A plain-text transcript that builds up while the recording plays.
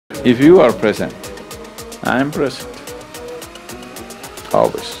If you are present, I am present.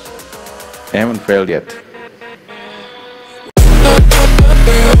 Always. I haven't failed yet.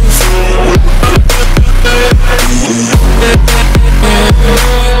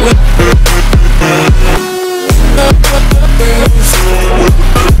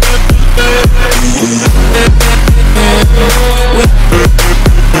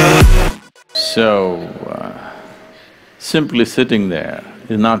 So, simply sitting there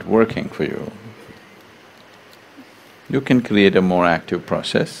is not working for you. You can create a more active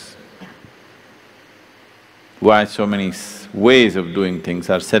process. Why so many ways of doing things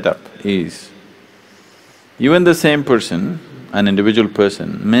are set up is, even the same person, an individual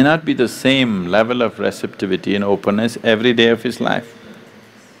person, may not be the same level of receptivity and openness every day of his life.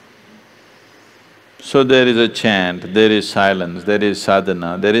 So there is a chant, there is silence, there is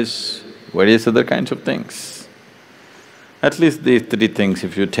sadhana, there is various other kinds of things. At least these three things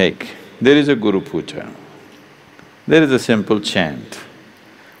if you take, there is a Guru Puja, there is a simple chant,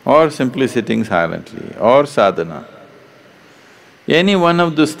 or simply sitting silently, or sadhana. Any one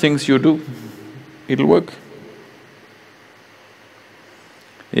of those things you do, it'll work.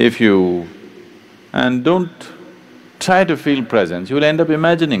 And don't try to feel presence, you'll end up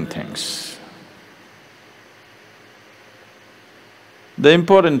imagining things. The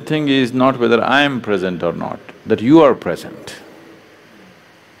important thing is not whether I am present or not, that you are present.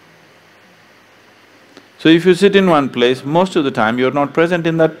 So if you sit in one place, most of the time you're not present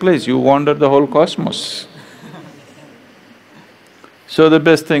in that place, you wander the whole cosmos. So the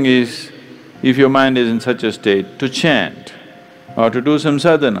best thing is, if your mind is in such a state, to chant or to do some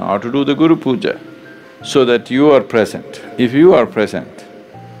sadhana or to do the Guru Puja, so that you are present. If you are present,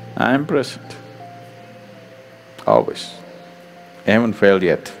 I am present, always. I haven't failed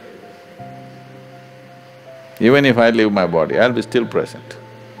yet. Even if I leave my body, I'll be still present.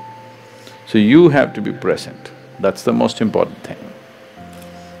 So you have to be present, that's the most important thing.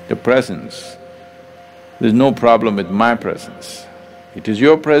 The presence, there's no problem with my presence, it is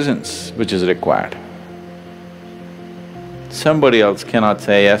your presence which is required. Somebody else cannot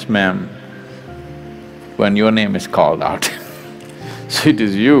say, yes ma'am, when your name is called out. So it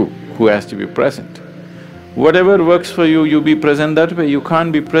is you who has to be present. Whatever works for you, you be present that way. You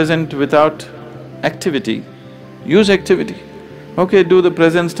can't be present without activity. Use activity. Okay, do the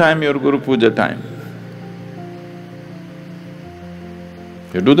presence time your Guru Puja time.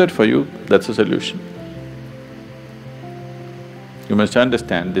 You do that for you, that's a solution. You must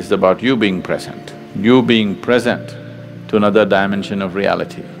understand, this is about you being present. You being present to another dimension of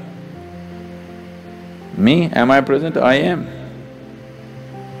reality. Me, am I present? I am.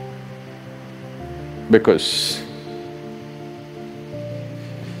 Because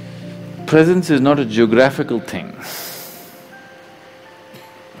presence is not a geographical thing.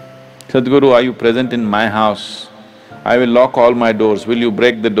 Sadhguru, are you present in my house? I will lock all my doors, will you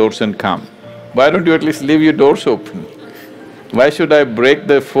break the doors and come? Why don't you at least leave your doors open? Why should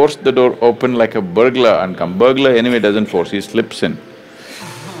I force the door open like a burglar and come? Burglar anyway doesn't force, he slips in.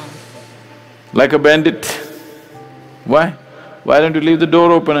 Like a bandit. Why? Why don't you leave the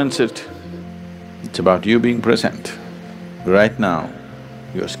door open and sit? It's about you being present. Right now,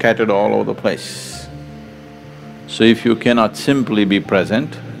 you're scattered all over the place. So if you cannot simply be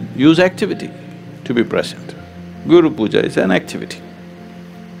present, use activity to be present. Guru Puja is an activity.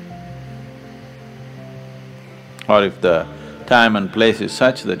 Or if the time and place is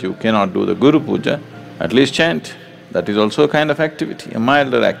such that you cannot do the Guru Puja, at least chant. That is also a kind of activity, a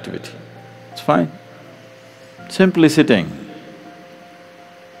milder activity. It's fine. Simply sitting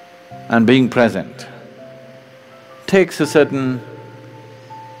and being present takes a certain…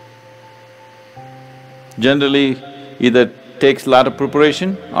 generally either takes a lot of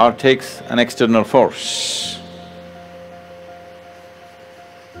preparation or takes an external force.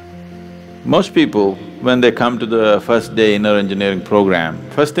 Most people, when they come to the first day inner engineering program,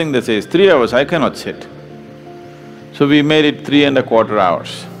 first thing they say is, 3 hours, I cannot sit. So we made it 3¼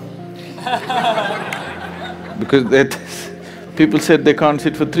 hours. Because people said they can't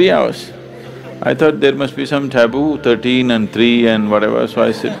sit for 3 hours. I thought there must be some taboo, 13 and 3 and whatever, so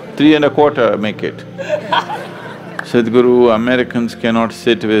I said, 3¼ make it. Sadhguru, Americans cannot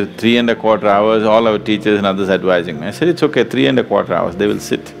sit with 3¼ hours, all our teachers and others advising me. I said, it's okay, 3¼ hours, they will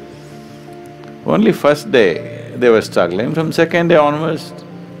sit. Only first day they were struggling, from second day onwards,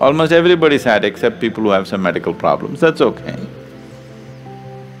 almost everybody sat except people who have some medical problems, that's okay.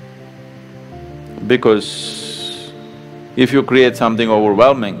 Because if you create something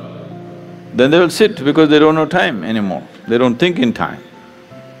overwhelming, then they will sit because they don't know time anymore, they don't think in time.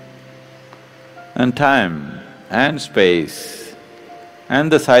 And time and space and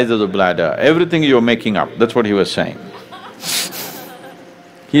the size of the bladder, everything you're making up, that's what he was saying.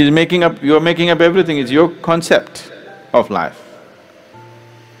 He's making up… you're making up everything, it's your concept of life.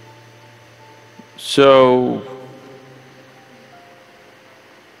 So,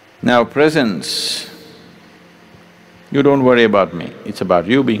 now presence, you don't worry about me, it's about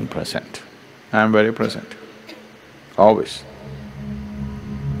you being present. I'm very present, always.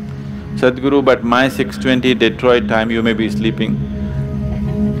 Sadhguru, but my 6:20 Detroit time, you may be sleeping.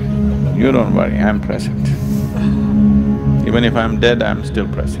 You don't worry, I'm present. Even if I'm dead, I'm still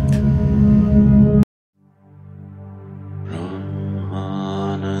present. Brahmananda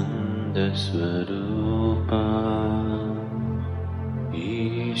Swaroopa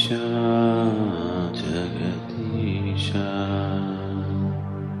Isha Jagadisha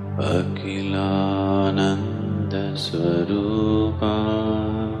Akhilananda Swaroopa